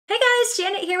guys,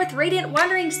 Janet here with Radiant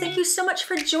Wanderings. Thank you so much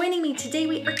for joining me. Today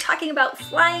we are talking about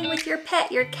flying with your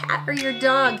pet, your cat or your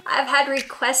dog. I've had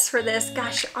requests for this,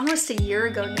 gosh, almost a year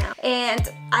ago now.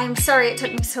 And I'm sorry it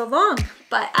took me so long,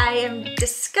 but I am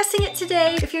discussing it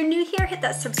today. If you're new here, hit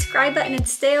that subscribe button and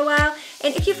stay a while.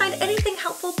 And if you find anything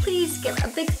helpful, please give a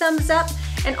big thumbs up.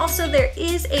 And also there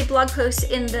is a blog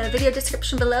post in the video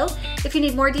description below. If you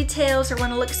need more details or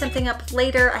want to look something up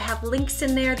later, I have links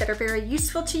in there that are very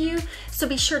useful to you. So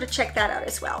be sure to check that out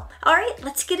as well. All right,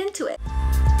 let's get into it.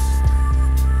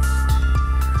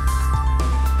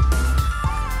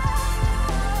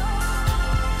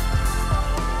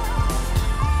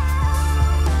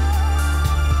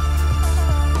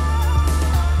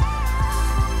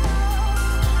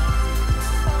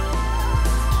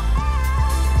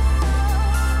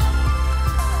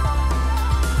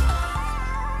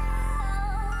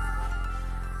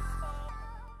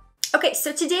 Okay,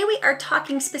 so today we are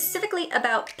talking specifically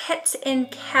about pets in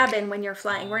cabin when you're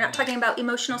flying. We're not talking about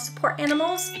emotional support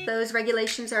animals. Those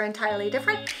regulations are entirely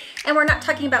different. And we're not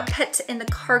talking about pets in the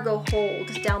cargo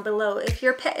hold down below. If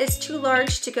your pet is too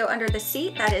large to go under the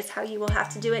seat, that is how you will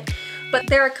have to do it. But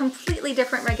there are completely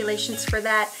different regulations for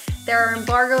that. There are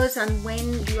embargoes on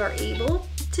when you are able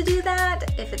to do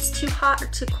that. If it's too hot or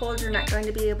too cold, you're not going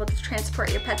to be able to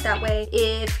transport your pet that way.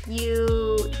 If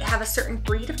you have a certain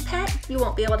breed of pet, you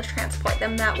won't be able to transport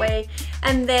them that way.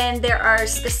 And then there are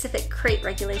specific crate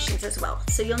regulations as well.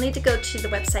 So you'll need to go to the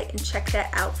website and check that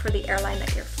out for the airline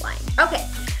that you're flying. Okay.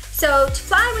 So to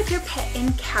fly with your pet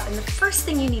in cabin, the first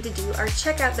thing you need to do are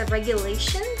check out the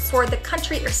regulations for the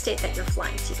country or state that you're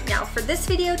flying to. Now for this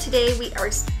video today, we are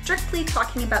strictly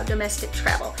talking about domestic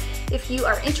travel. If you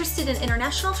are interested in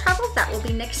international travel, that will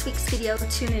be next week's video.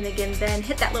 Tune in again then,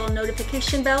 hit that little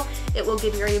notification bell. It will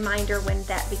give you a reminder when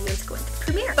that video is going to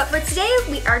premiere. But for today,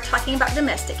 we are talking about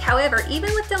domestic. However,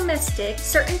 even with domestic,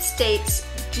 certain states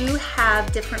do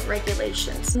have different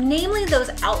regulations. Namely those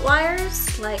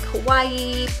outliers like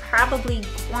Hawaii, probably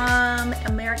Guam,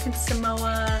 American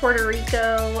Samoa, Puerto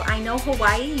Rico. I know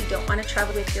Hawaii, you don't want to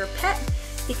travel with your pet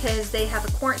because they have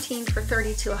a quarantine for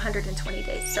 30 to 120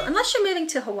 days. So unless you're moving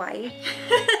to Hawaii,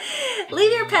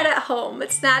 leave your pet at home.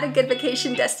 It's not a good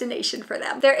vacation destination for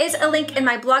them. There is a link in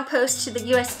my blog post to the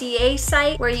USDA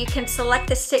site where you can select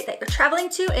the state that you're traveling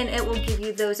to and it will give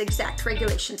you those exact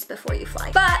regulations before you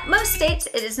fly. But most states,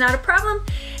 it is not a problem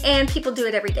and people do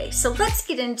it every day. So let's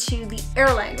get into the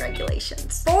airline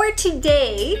regulations. For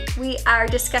today, we are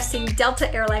discussing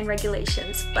Delta airline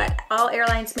regulations, but all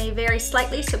airlines may vary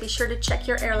slightly, so be sure to check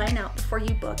your airline out before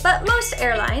you book. But most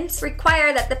airlines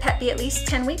require that the pet be at least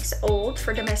 10 weeks old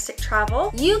for domestic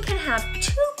travel. You can have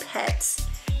 2 pets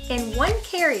in one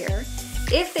carrier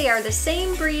if they are the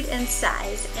same breed and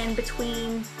size and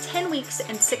between 10 weeks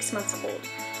and 6 months old.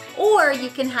 Or you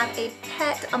can have a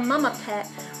pet, a mama pet,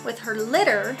 with her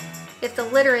litter if the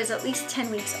litter is at least 10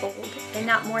 weeks old and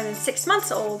not more than 6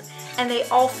 months old, and they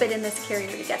all fit in this carrier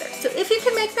together. So if you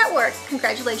can make that work,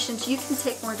 congratulations, you can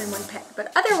take more than 1 pet.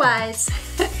 But otherwise,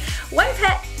 1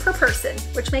 pet per person,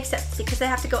 which makes sense because they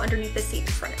have to go underneath the seat in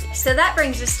front of you. So that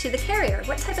brings us to the carrier.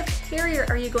 What type of carrier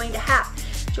are you going to have?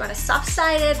 Do you want a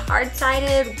soft-sided,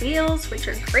 hard-sided, wheels, which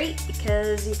are great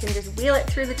because you can just wheel it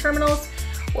through the terminals?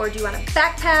 Or do you want a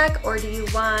backpack, or do you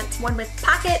want one with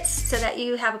pockets so that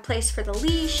you have a place for the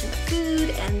leash and the food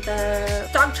and the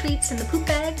dog treats and the poop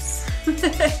bags?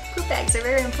 Poop bags are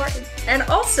very important. And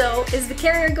also, is the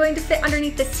carrier going to fit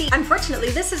underneath the seat?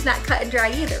 Unfortunately, this is not cut and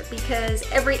dry either because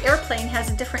every airplane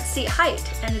has a different seat height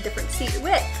and a different seat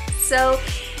width. So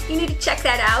you need to check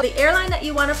that out. The airline that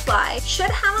you want to fly should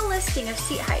have a listing of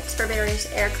seat heights for various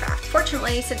aircraft.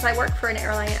 Fortunately, since I work for an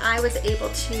airline, I was able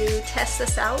to test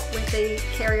this out with the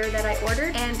carrier that I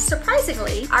ordered. And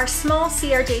surprisingly, our small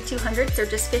CRJ-200s, they're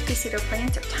just 50-seater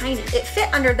planes, are tiny. It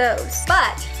fit under those.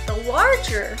 But the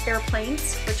larger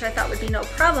airplanes, which I thought would be no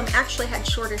problem, actually had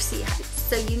shorter seat heights.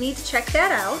 So you need to check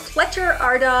that out. Fletcher,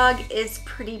 our dog, is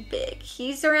pretty big.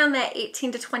 He's around that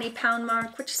 18 to 20 pound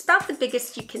mark, which is about the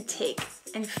biggest you can take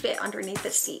and fit underneath the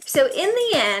seat. So in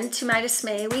the end, to my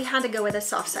dismay, we had to go with a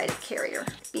soft-sided carrier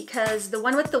because the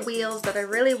one with the wheels that I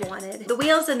really wanted, the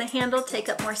wheels and the handle take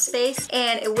up more space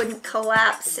and it wouldn't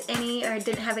collapse any, or it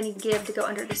didn't have any give to go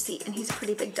under the seat, and he's a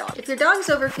pretty big dog. If your dog's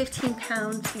over 15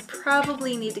 pounds, you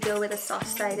probably need to go with a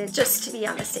soft-sided just to be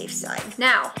on the safe side.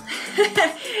 Now,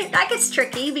 that gets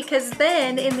tricky because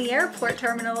then in the airport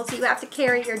terminals, you have to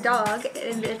carry your dog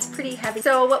and it's pretty heavy.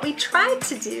 So what we tried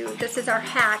to do, this is our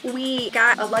hack, we got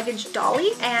a luggage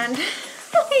dolly and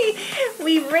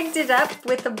we rigged it up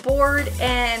with a board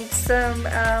and some,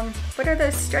 what are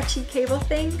those stretchy cable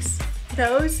things?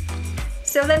 Those.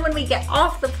 So then when we get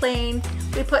off the plane,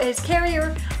 we put his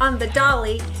carrier on the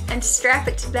dolly and strap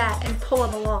it to that and pull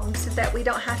him along so that we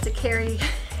don't have to carry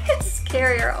his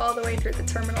carrier all the way through the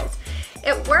terminals.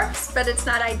 It works, but it's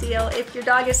not ideal. If your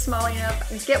dog is small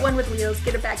enough, get one with wheels,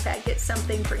 get a backpack, get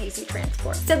something for easy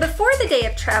transport. So before the day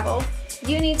of travel,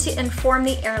 you need to inform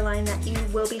the airline that you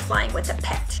will be flying with a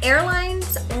pet.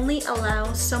 Airlines only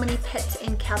allow so many pets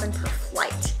in cabin per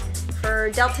flight.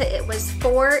 For Delta, it was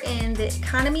 4 in the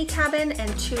economy cabin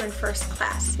and 2 in first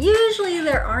class. Usually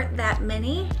there aren't that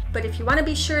many, but if you want to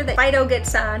be sure that Fido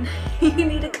gets on, you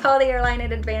need to call the airline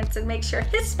in advance and make sure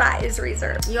his spot is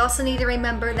reserved. You also need to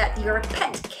remember that your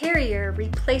pet carrier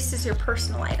replaces your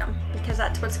personal item, because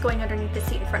that's what's going underneath the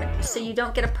seat in front of you. So you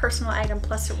don't get a personal item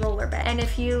plus a roller bed. And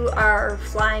if you are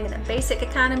flying in a basic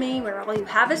economy where all you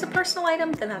have is a personal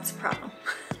item, then that's a problem.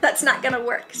 That's not gonna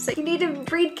work. So you need to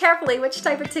read carefully which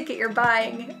type of ticket you're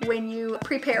buying when you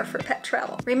prepare for pet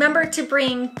travel. Remember to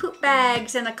bring poop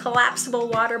bags and a collapsible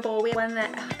water bowl. We have one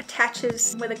that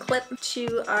attaches with a clip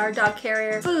to our dog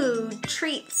carrier. Food,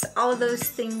 treats, all of those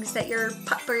things that your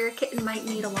pup or your kitten might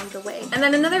need along the way. And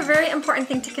then another very important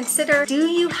thing to consider, do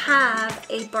you have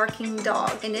a barking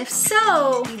dog? And if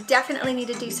so, you definitely need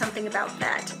to do something about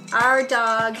that. Our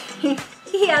dog,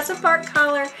 he has a bark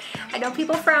collar. I know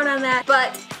people frown on that,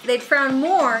 but they'd frown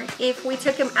more if we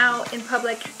took him out in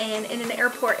public and in an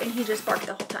airport and he just barked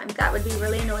the whole time. That would be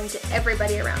really annoying to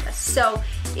everybody around us. So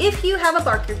if you have a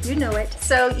barker, you know it.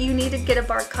 So you need to get a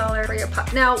bark collar for your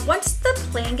pup. Now, once the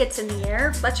plane gets in the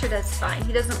air, Fletcher does fine.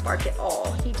 He doesn't bark at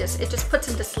all. It just puts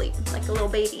him to sleep like a little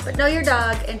baby. But know your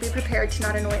dog and be prepared to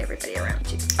not annoy everybody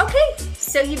around you. Okay,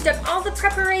 so you've done all the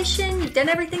preparation. You've done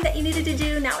everything that you needed to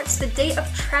do. Now it's the day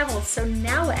of travel. So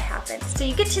now what happens? So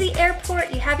you get to the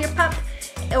airport, you have your pup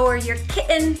or your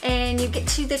kitten, and you get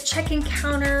to the check-in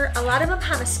counter. A lot of them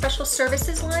have a special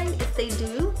services line. If they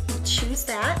do, you choose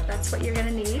that. That's what you're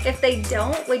gonna need. If they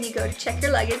don't, when you go to check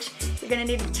your luggage, you're gonna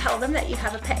need to tell them that you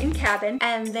have a pet in cabin,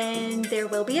 and then there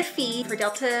will be a fee. For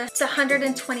Delta, it's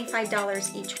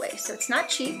 $125 each way, so it's not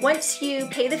cheap. Once you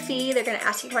pay the fee, they're gonna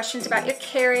ask you questions about your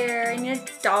carrier and your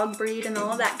dog breed and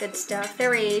all of that good stuff,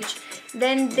 their age.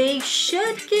 Then they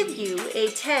should give you a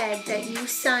tag that you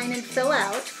sign and fill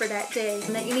out for that day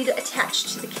and that you need to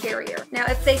attach to the carrier. Now,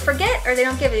 if they forget or they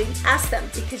don't give it, ask them,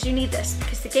 because you need this,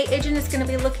 because the gate agent is going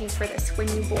to be looking for this when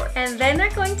you board. And then they're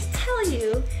going to tell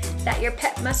you that your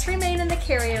pet must remain in the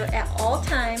carrier at all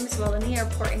times while in the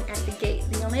airport and at the gate.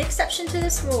 The only exception to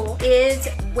this rule is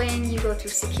when you go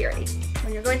through security.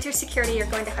 When you're going through security, you're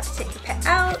going to have to take your pet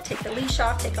out, take the leash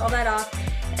off, take all that off,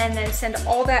 and then send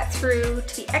all that through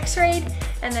to be x-rayed,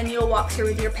 and then you'll walk through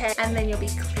with your pet, and then you'll be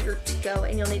cleared to go,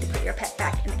 and you'll need to put your pet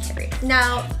back in the carrier.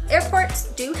 Now,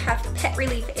 airports do have pet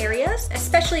relief areas,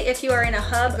 especially if you are in a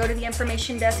hub. Go to the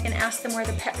information desk and ask them where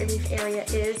the pet relief area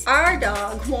is. Our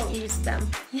dog won't use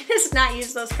them. He does not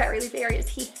use those pet relief areas.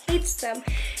 He hates them.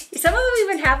 Some of them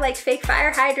even have like fake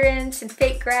fire hydrants and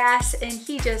fake grass, and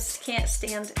he just can't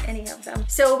stand any of them.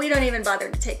 So we don't even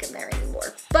bother to take him there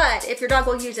anymore. But if your dog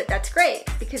will use it, that's great,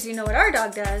 because you know what our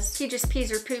dog does? He just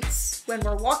pees or poops when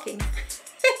we're walking.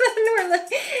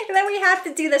 And then we have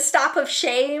to do the stop of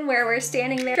shame where we're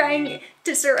standing there trying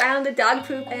to surround the dog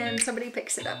poop and somebody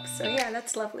picks it up. So yeah,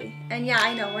 that's lovely. And yeah,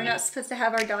 I know we're not supposed to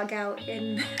have our dog out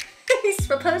in he's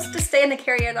supposed to stay in the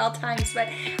carrier at all times, but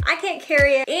I can't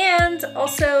carry it. And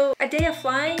also a day of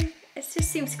flying, it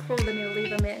just seems cruel to me to leave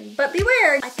them in. But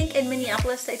beware, I think in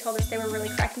Minneapolis they told us they were really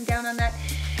cracking down on that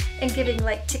and giving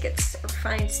like tickets or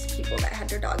fines to people that had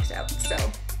their dogs out. So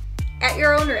at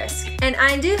your own risk. And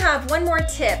I do have one more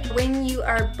tip. When you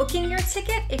are booking your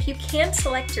ticket, if you can't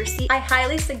select your seat, I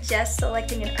highly suggest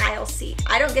selecting an aisle seat.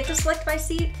 I don't get to select my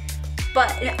seat,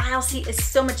 but an aisle seat is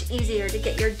so much easier to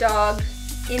get your dog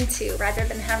into rather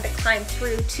than have to climb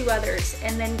through 2 others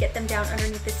and then get them down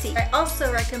underneath the seat. I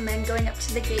also recommend going up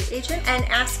to the gate agent and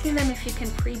asking them if you can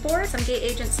pre-board. Some gate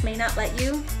agents may not let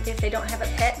you if they don't have a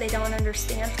pet, they don't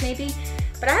understand maybe.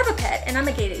 But I have a pet and I'm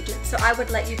a gate agent, so I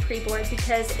would let you pre-board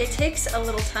because it takes a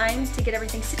little time to get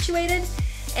everything situated.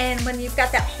 And when you've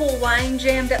got that whole line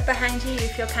jammed up behind you, you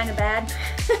feel kind of bad.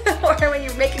 Or when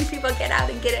you're making people get out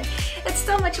and get in, it's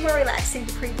so much more relaxing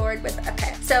to pre-board with a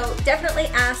pet. So definitely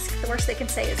ask. The worst they can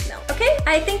say is no. Okay,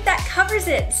 I think that covers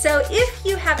it. So if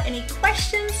you have any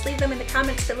questions, leave them in the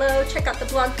comments below. Check out the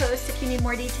blog post if you need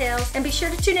more details. And be sure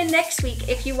to tune in next week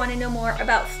if you want to know more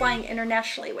about flying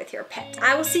internationally with your pet.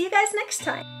 I will see you guys next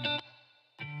time.